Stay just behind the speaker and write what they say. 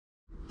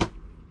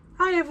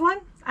Hi everyone,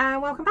 and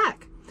welcome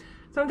back.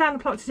 So I'm down the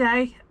plot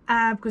today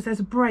because there's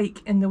a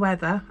break in the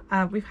weather.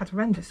 We've had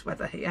horrendous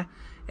weather here.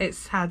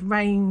 It's had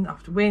rain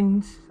after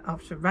wind,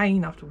 after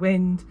rain after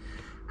wind,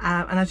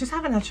 and I just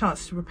haven't had a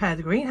chance to repair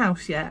the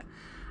greenhouse yet.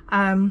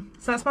 So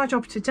that's my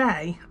job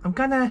today. I'm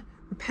going to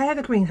repair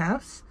the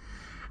greenhouse.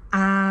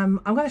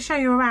 I'm going to show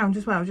you around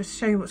as well, just to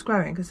show you what's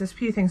growing, because there's a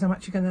few things I'm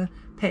actually going to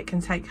pick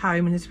and take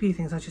home, and there's a few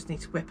things I just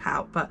need to whip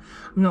out, but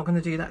I'm not going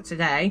to do that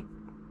today.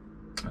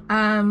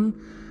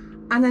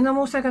 And then I'm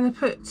also going to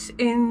put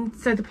in,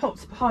 so the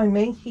pots behind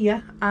me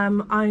here,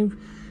 I've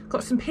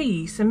got some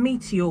peas, some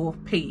meteor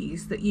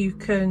peas that you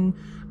can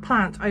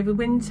plant over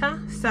winter.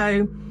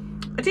 So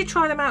I did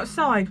try them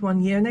outside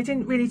one year and they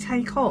didn't really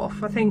take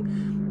off. I think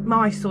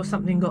mice or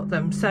something got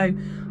them. So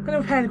I'm going to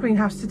repair the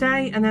greenhouse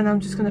today, and then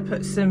I'm just going to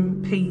put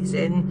some peas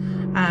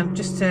in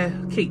just to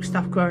keep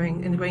stuff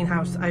growing in the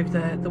greenhouse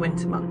over the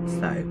winter months.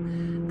 So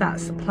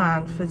that's the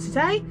plan for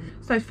today.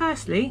 So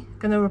firstly, I'm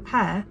going to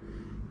repair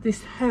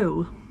this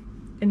hole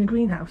in the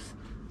greenhouse.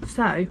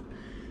 So I'm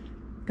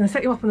going to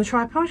set you up on the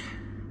tripod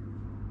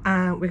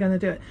and we're going to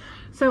do it.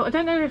 So I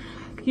don't know if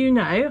you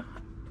know,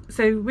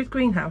 so with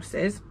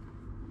greenhouses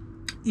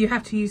you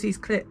have to use these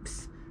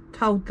clips to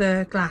hold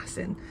the glass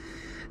in.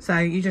 So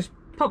you just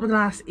pop the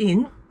glass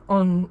in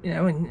on, you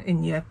know,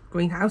 in your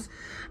greenhouse,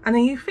 and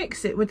then you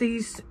fix it with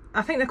these,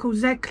 I think they're called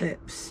Z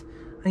clips,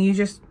 and you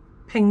just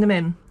ping them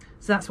in.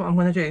 So that's what I'm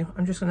going to do.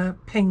 I'm just going to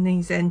ping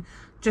these in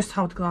just to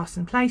hold the glass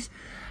in place,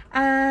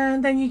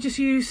 and then you just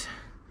use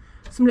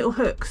some little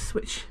hooks,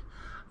 which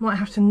I might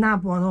have to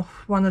nab one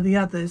off one of the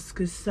others,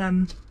 because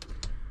I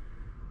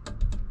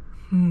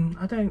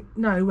don't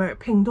know where it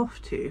pinged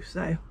off to,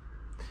 so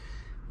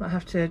might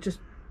have to just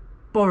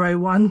borrow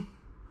one.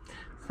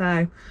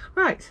 So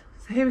right,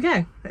 so here we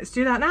go, let's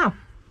do that now.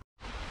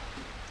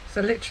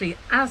 So literally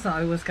as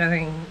I was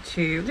going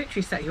to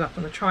literally set you up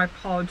on the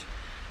tripod,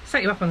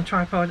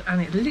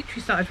 and it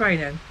literally started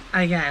raining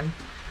again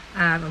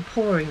and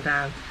pouring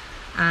down.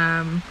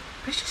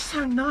 It's just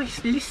so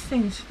nice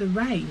listening to the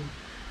rain,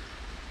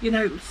 you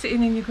know,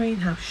 sitting in your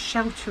greenhouse,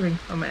 sheltering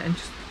from it and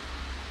just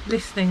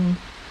listening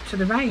to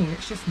the rain.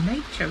 It's just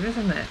nature,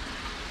 isn't it?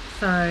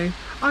 So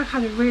I've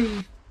had a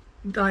really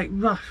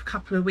rough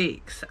couple of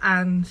weeks,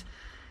 and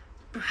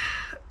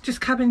just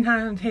coming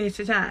down here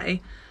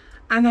today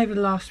and over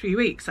the last few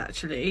weeks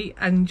actually,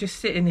 and just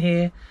sitting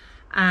here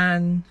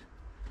and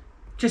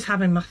just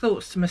having my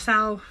thoughts to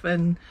myself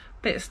and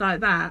bits like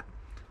that,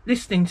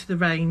 listening to the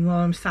rain while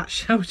I'm sat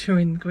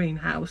sheltering the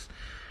greenhouse,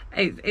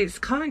 it's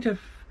kind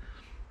of,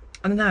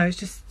 I don't know,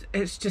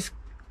 it's just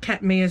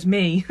kept me as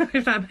me,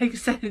 if that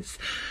makes sense.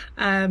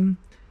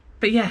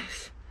 But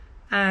yes,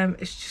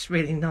 it's just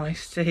really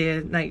nice to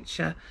hear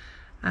nature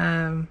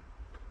at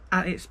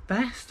its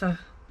best, or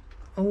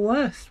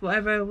worst,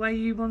 whatever way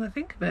you want to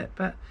think of it.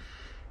 But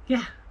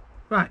yeah,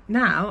 right,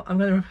 now I'm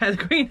going to repair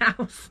the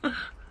greenhouse.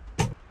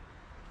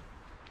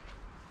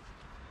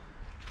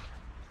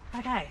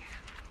 Okay,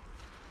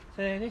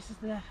 so this is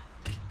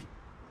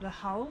the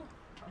hole.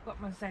 I've got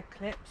my Z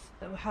clips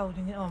that were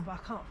holding it on, but I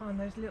can't find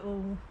those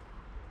little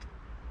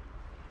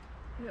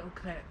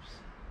clips.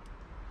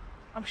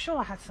 I'm sure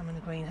I had some in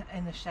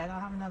the shed. I'll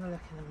have another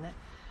look in a minute,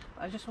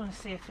 but I just want to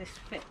see if this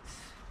fits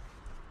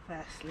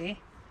firstly,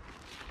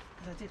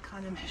 because I did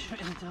kind of measure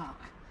it in the dark.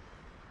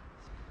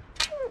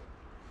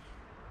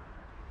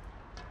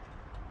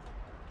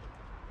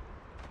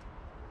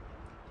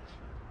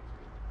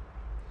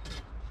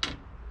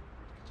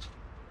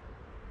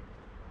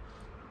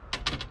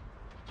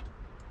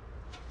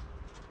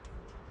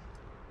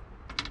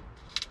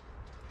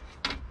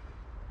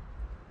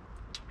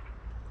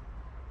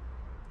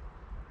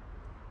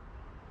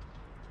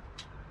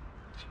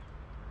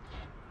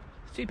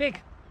 It's too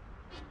big.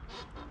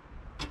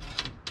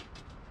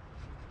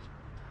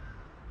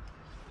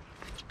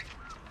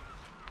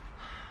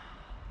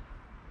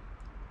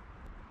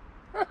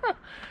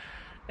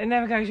 It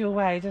never goes your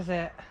way, does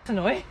it? It's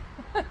annoying.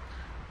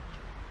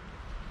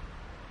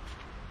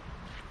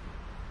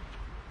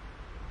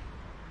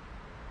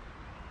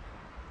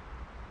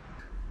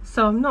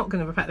 So I'm not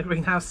going to repair the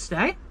greenhouse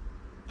today.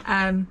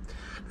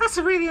 That's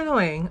really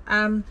annoying.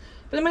 But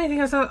the main thing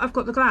is I've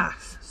got the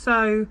glass,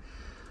 so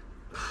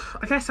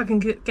I guess I can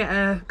get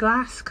a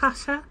glass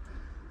cutter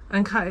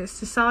and cut it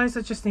to size.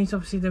 I just need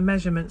obviously the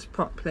measurements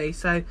properly,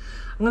 so I'm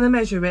going to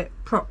measure it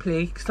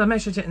properly, because I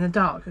measured it in the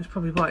dark. It's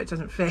probably why it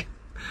doesn't fit.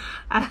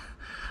 But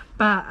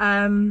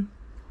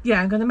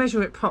yeah, I'm going to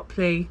measure it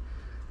properly,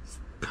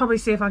 probably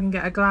see if I can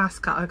get a glass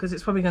cutter, because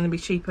it's probably going to be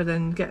cheaper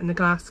than getting the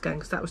glass again,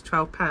 because that was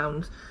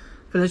 £12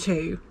 for the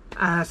two.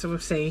 So we'll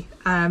see.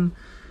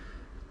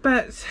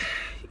 But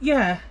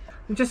yeah,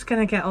 I'm just going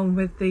to get on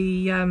with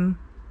the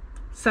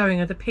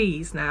sowing of the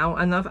peas now,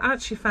 and I've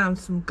actually found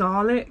some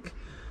garlic,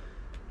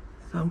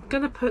 so I'm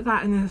gonna put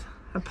that in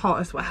a pot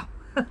as well.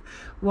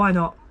 Why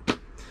not?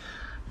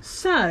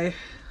 So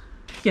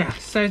yeah,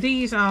 so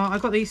these are, I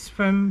got these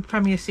from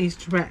Premier Seeds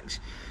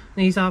Direct.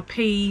 These are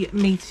pea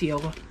meteor,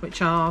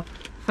 which are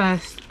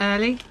first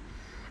early,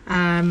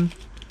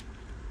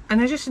 and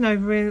they're just an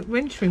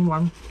overwintering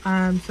one.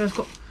 So it's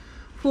got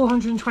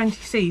 420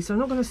 seeds, so I'm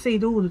not going to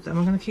seed all of them,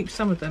 I'm going to keep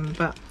some of them,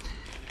 but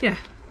yeah,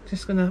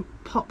 just going to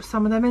pop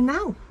some of them in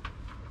now.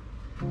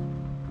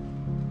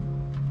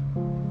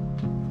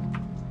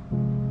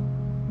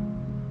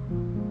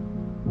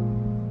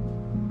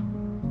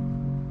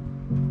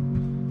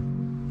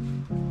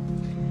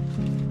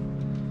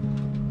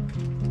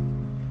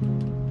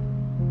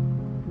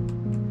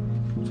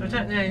 So I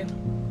don't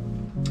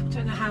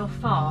know how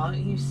far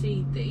you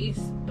seed these,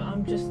 but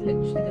I'm just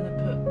literally going to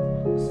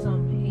put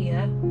some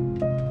here.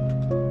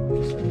 I'm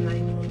just going to lay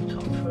them on the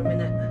top for a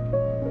minute.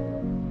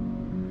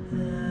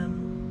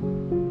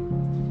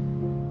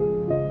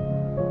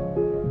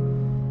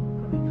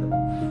 Probably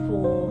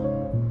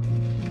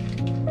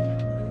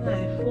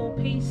put 4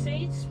 pea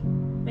seeds,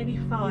 maybe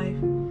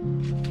 5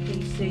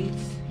 pea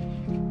seeds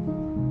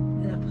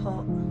in a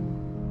pot.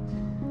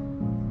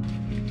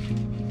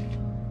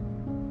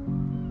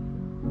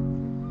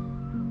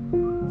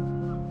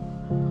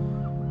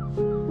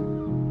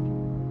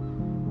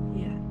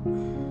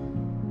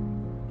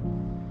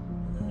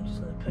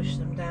 Push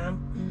them down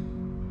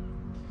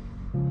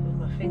with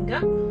my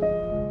finger.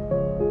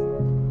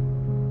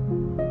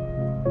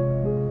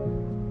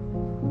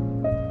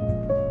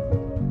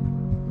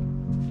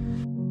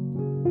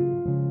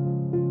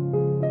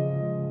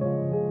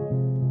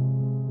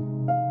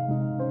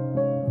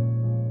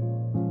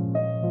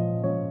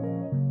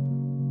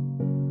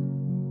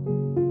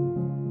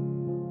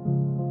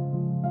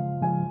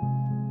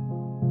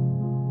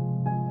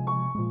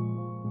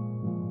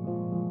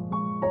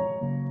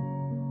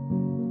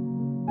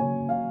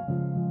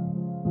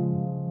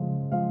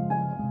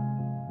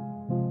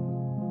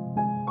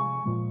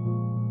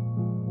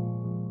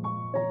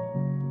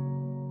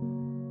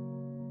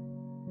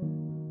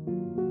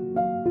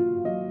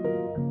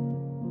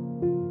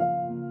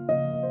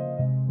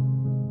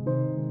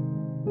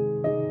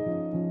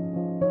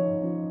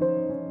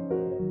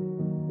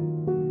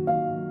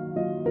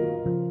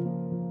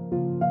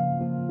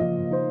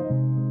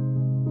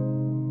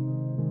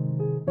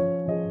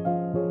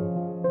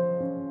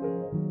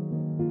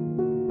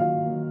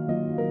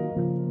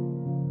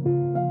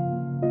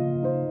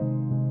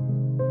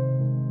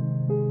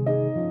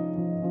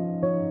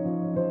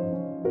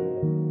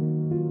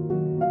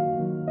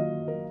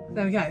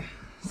 There we go.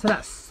 So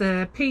that's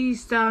the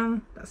peas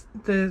done. That's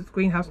the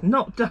greenhouse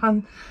not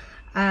done.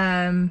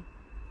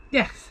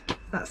 Yes,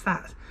 that's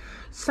that.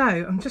 So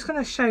I'm just going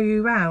to show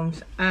you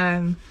around,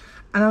 and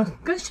I'm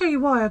going to show you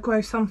why I grow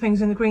some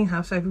things in the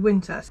greenhouse over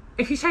winter.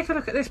 If you take a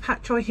look at this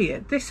patch right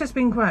here, this has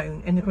been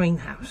grown in the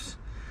greenhouse,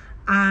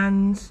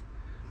 and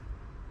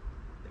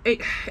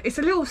it's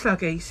a little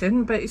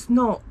slug-eaten, but it's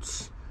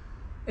not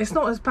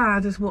as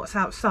bad as what's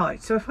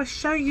outside. So if I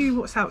show you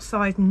what's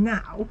outside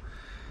now,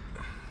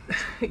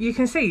 you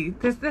can see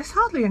there's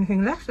hardly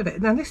anything left of it.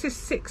 Now this is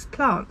 6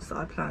 plants that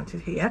I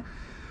planted here,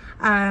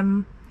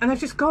 and they've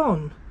just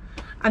gone.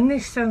 And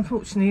this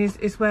unfortunately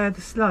is where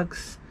the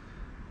slugs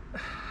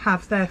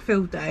have their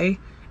field day,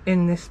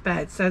 in this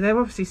bed. So they're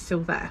obviously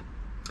still there.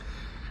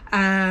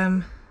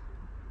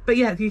 But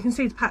yeah, you can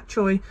see the pat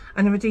choy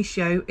and the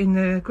radicchio in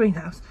the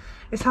greenhouse.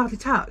 It's hardly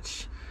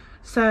touched.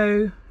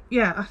 So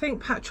yeah, I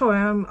think pat choy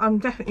I'm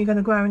definitely going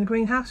to grow in the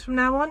greenhouse from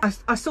now on.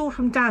 I saw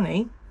from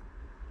Danny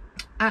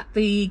at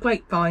the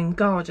Grapevine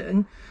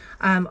Garden,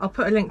 I'll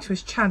put a link to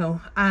his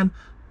channel,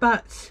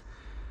 but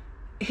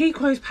he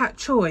grows pat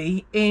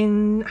choy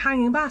in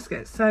hanging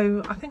baskets,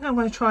 so I think I'm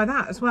going to try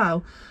that as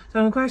well. So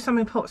I'm going to grow some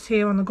in pots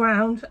here on the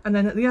ground, and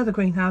then at the other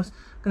greenhouse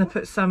I'm going to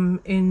put some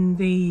in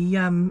the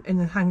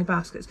hanging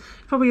baskets. It's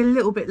probably a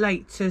little bit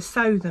late to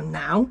sow them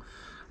now,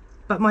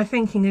 but my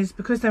thinking is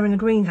because they're in a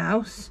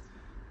greenhouse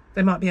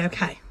they might be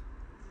okay.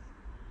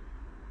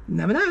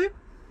 Never know,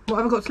 what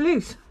have I got to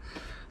lose?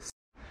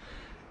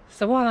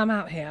 So while I'm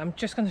out here, I'm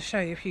just going to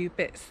show you a few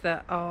bits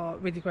that are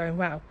really growing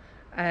well.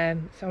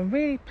 So I'm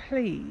really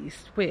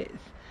pleased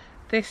with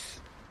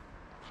this.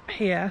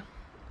 Here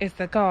is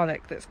the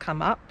garlic that's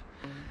come up.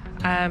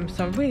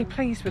 So I'm really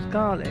pleased with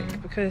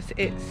garlic because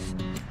it's,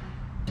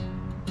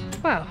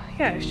 well,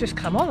 yeah, it's just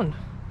come on.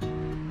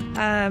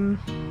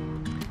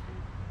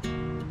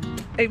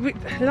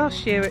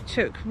 Last year it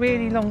took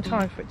really long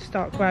time for it to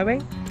start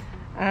growing,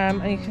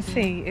 and you can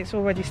see it's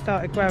already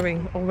started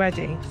growing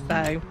already.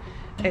 So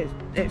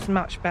it's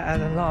much better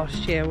than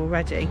last year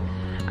already.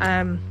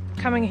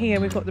 Coming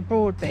here we've got the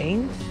broad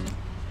beans.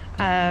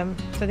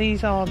 So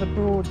these are the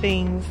broad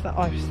beans that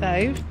I've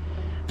sowed.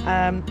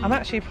 I'm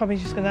actually probably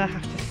just going to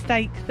have to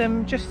stake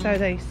them just so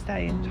they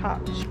stay in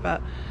touch,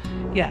 but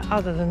yeah,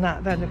 other than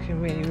that they're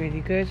looking really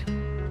good.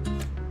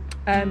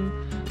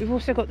 We've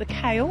also got the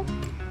kale.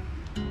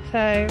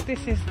 So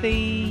this is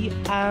the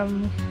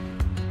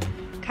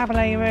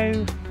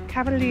Cavaliero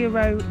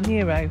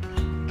Nero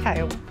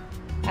kale.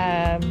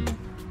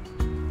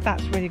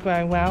 That's really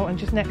growing well, and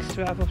just next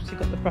to it I've obviously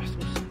got the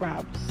Brussels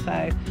sprouts, so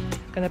I'm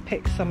going to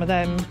pick some of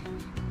them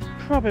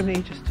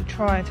probably just to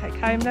try and take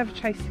home. Never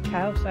chased the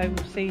kale, so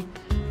we'll see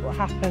what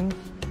happens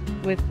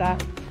with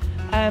that.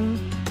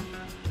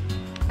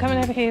 Coming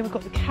over here we've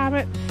got the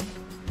carrots.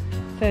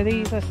 So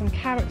these are some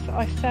carrots that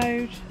I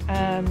sowed,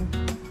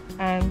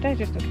 and they're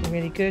just looking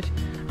really good.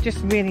 Just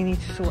really need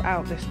to sort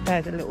out this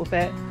bed a little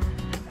bit.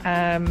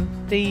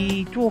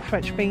 The dwarf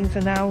French beans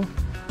are now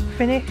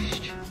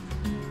finished,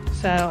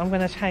 so I'm going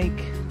to take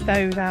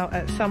those out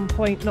at some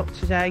point, not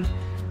today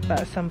but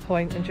at some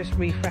point, and just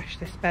refresh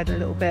this bed a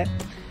little bit.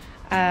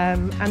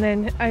 And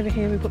then over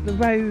here we've got the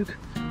rogue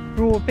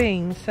raw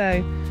beans,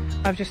 so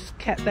I've just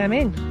kept them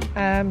in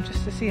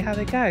just to see how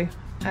they go.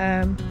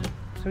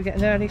 So we get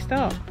an early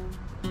start.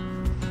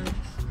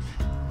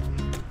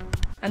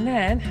 And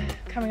then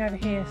coming over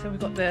here, so we've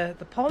got the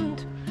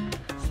pond.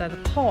 So the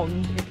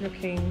pond is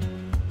looking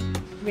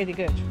really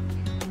good.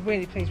 I'm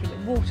really pleased with it.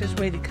 Water's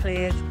really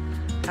cleared,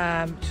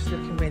 just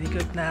looking really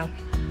good now.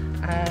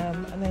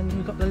 And then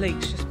we've got the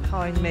leeks just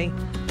behind me,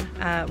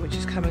 which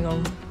is coming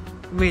on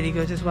really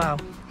good as well.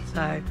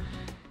 So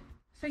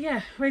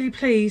yeah, really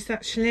pleased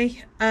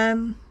actually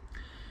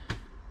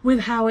with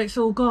how it's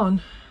all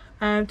gone.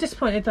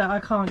 Disappointed that I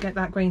can't get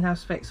that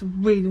greenhouse fixed. I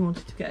really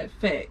wanted to get it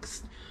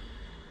fixed,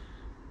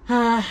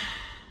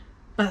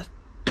 but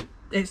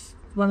it's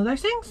one of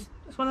those things.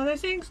 It's one of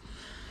those things.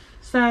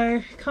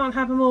 So can't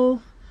have them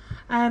all.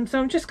 So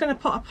I'm just going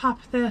to put up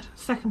the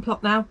second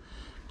plot now,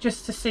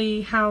 just to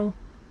see how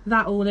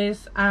that all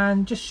is,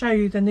 and just show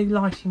you the new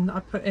lighting that I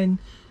put in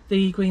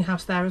the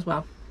greenhouse there as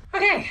well.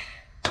 Okay,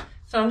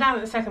 so I'm down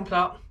at the second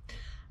plot,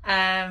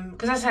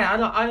 because as I say,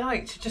 I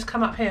like to just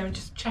come up here and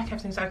just check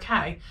everything's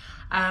okay.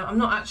 I'm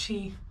not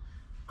actually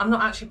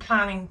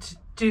planning to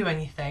do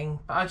anything,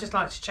 but I just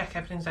like to check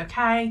everything's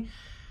okay,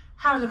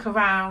 have a look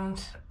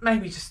around,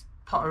 maybe just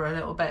potter a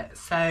little bit.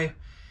 So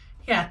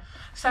yeah,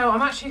 so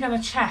I'm actually going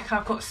to check.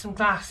 I've got some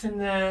glass in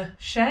the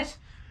shed.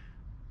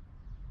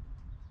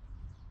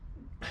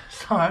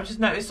 Sorry, I've just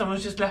noticed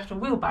someone's just left a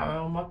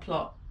wheelbarrow on my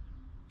plot.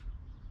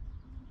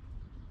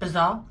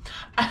 Bizarre.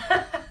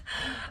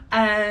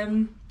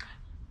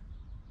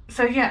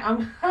 So yeah,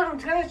 I'm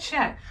going to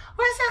check.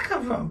 Where's that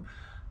come from?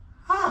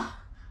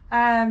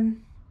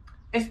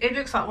 It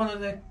looks like one of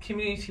the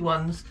community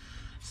ones.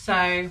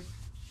 So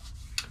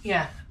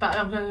yeah, but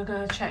I'm going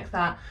to check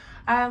that.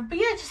 But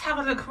yeah, just have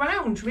a look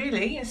around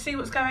really and see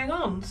what's going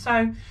on.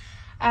 So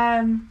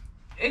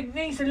it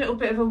needs a little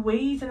bit of a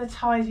weed and a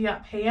tidy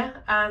up here,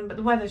 but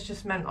the weather's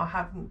just meant I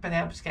haven't been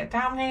able to get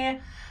down here.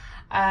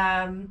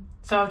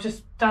 So I've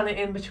just done it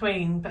in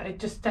between, but it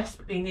just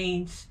desperately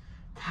needs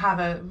to have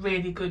a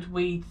really good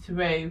weed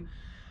through.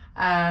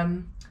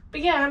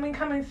 But yeah, I mean,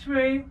 coming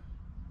through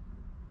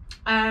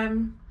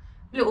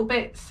little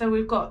bits. So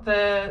we've got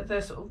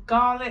the sort of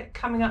garlic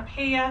coming up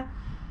here.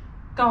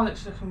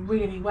 Garlic's looking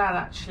really well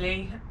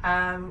actually.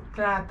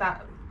 Glad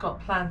that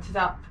got planted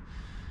up.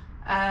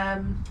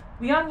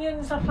 The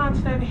onions I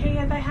planted over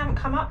here, they haven't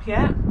come up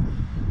yet.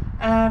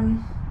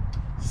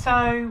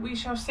 So we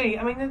shall see.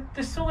 I mean,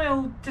 the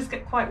soil does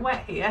get quite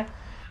wet here,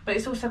 but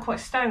it's also quite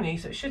stony,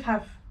 so it should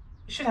have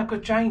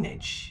good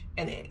drainage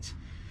in it.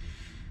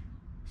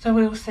 So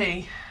we'll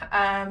see.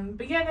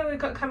 But yeah, no, we've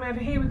got coming over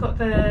here. We've got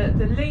the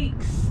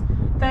leeks.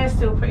 They're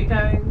still pretty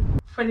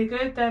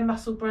good. They're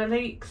Musselburgh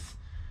leeks.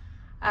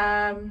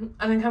 And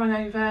then coming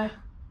over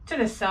to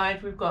this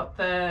side, we've got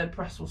the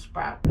Brussels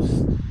sprouts.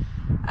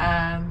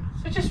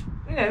 So just,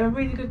 you know, a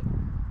really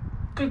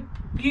good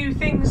few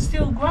things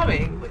still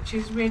growing, which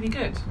is really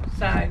good.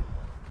 So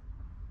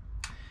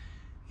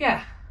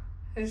yeah,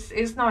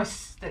 it's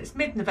nice that it's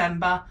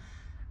mid-November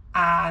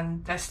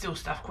and there's still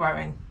stuff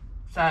growing.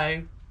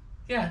 So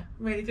yeah,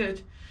 really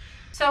good.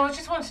 So I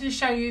just wanted to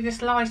show you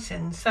this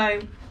lighting.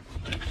 So,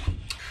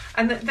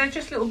 and they're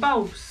just little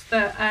bulbs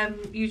that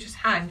you just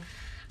hang.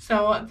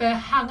 So they're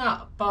hung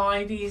up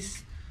by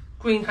these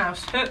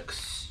greenhouse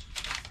hooks.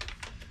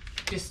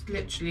 Just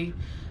literally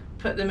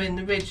put them in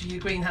the ridge of your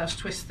greenhouse,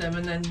 twist them,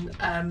 and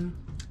then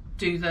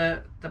do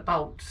the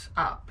bolts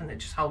up, and it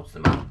just holds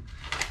them up.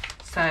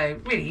 So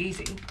really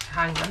easy to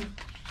hang them.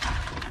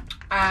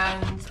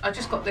 And I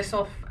just got this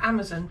off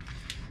Amazon.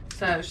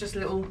 So it's just a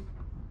little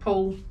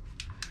pull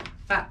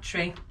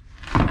battery.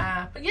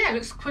 But yeah, it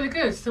looks pretty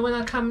good. So when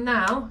I come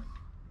now,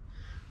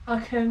 I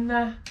can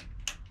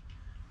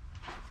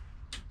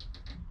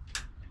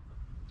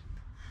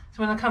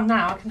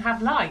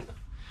have light.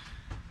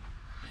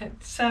 It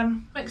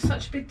makes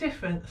such a big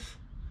difference.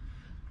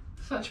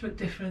 Such a big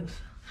difference.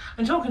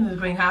 And talking to the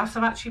greenhouse,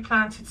 I've actually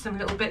planted some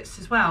little bits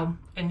as well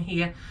in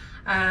here,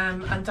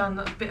 and done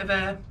a bit of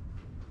a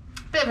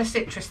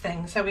citrus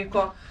thing. So we've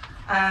got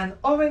an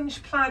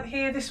orange plant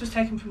here. This was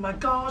taken from my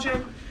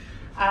garden.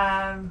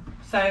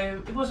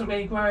 So it wasn't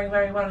really growing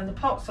very well in the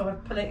pot, so I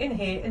put it in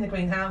here in the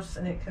greenhouse,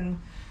 and it can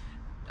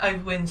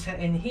overwinter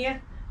in here.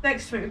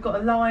 Next to it we've got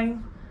a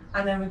lime,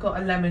 and then we've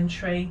got a lemon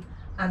tree,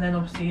 and then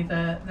obviously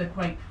the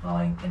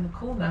grapevine in the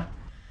corner.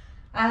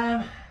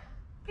 But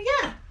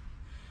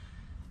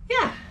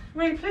yeah,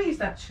 really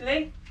pleased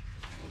actually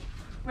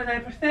with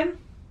everything.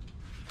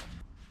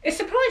 It's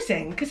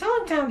surprising because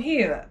I'm down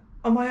here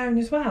on my own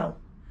as well,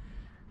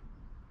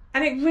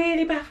 and it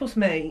really baffles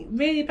me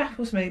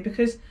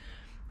because,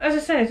 as I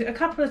said, a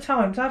couple of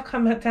times I've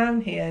come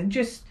down here and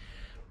just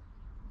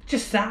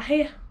sat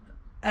here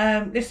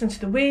listen to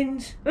the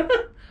wind,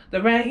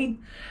 the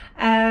rain.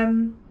 But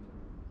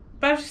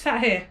I was just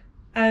sat here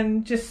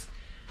and just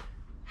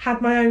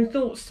had my own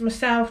thoughts to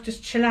myself,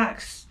 just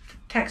chillax,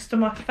 text on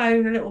my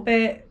phone a little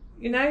bit,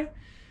 you know.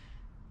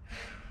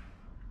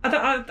 I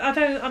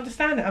don't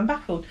understand it. I'm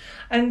baffled.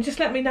 And just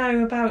let me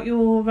know about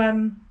your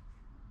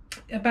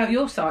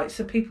sites,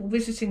 so people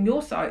visiting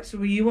your sites, or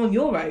were you on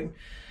your own?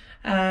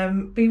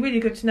 Be really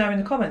good to know in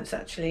the comments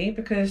actually,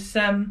 because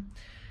it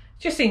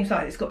just seems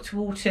like it's got to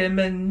autumn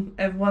and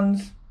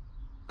everyone's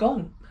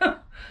gone.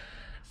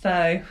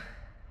 So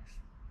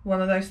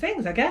one of those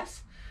things, I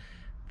guess.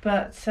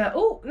 But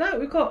oh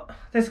no,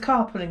 there's a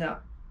car pulling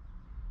up.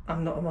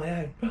 I'm not on my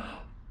own.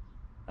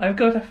 I've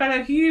got a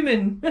fellow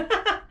human.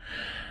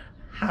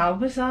 How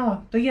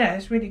bizarre. But yeah,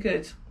 it's really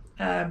good.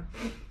 But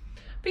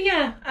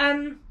yeah,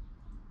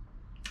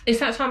 it's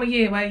that time of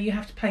year where you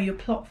have to pay your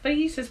plot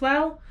fees as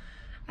well.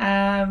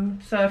 So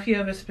a few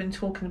of us have been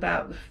talking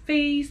about the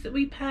fees that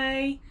we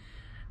pay,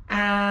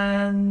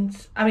 and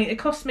I mean, it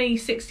cost me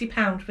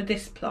 £60 for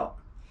this plot,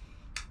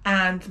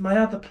 and my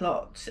other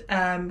plot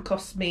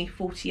cost me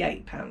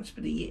 £48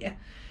 for the year,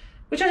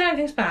 which I don't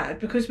think is bad,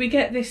 because we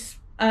get this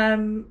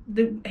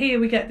here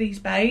we get these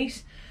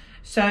bays.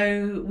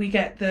 So we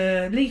get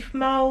the leaf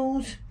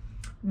mould,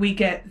 we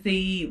get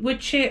the wood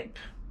chip,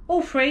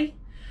 all free,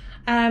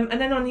 and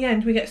then on the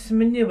end we get some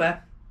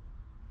manure.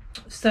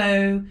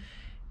 So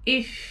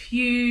if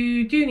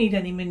you do need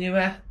any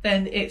manure,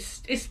 then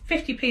it's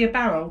 50p a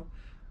barrel,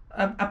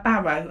 a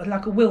barrow,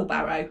 like a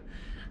wheelbarrow,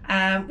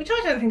 which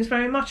I don't think is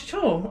very much at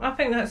all. I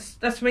think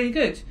that's really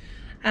good.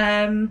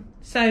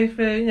 So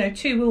for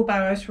 2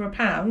 wheelbarrows for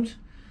 £1,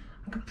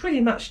 I could pretty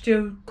much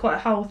do quite a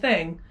whole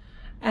thing.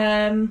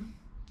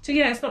 So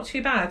yeah, it's not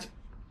too bad.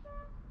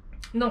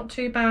 Not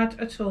too bad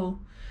at all.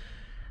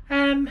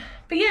 But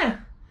yeah,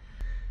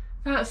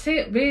 that's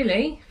it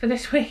really for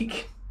this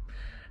week.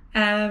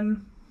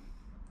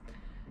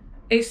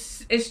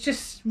 It's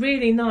just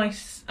really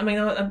nice. I mean,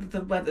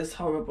 the weather's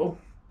horrible,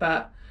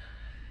 but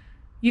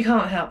you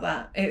can't help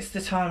that. It's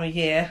the time of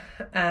year,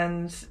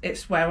 and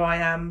it's where I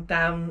am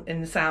down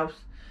in the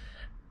south,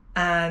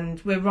 and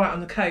we're right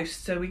on the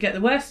coast, so we get the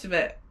worst of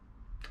it.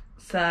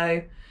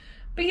 So,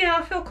 but yeah,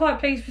 I feel quite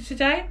pleased for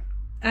today.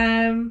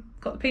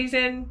 Got the peas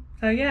in,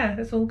 so yeah,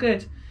 it's all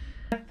good.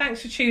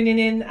 Thanks for tuning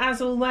in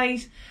as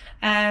always.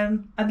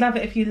 I'd love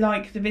it if you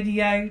like the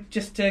video,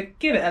 just to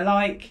give it a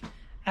like.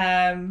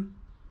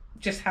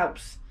 Just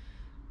helps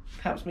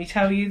me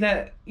tell you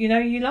that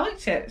you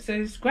liked it, so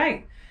it's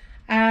great.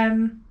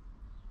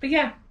 But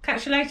yeah,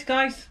 catch you later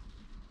guys.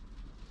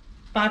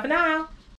 Bye for now.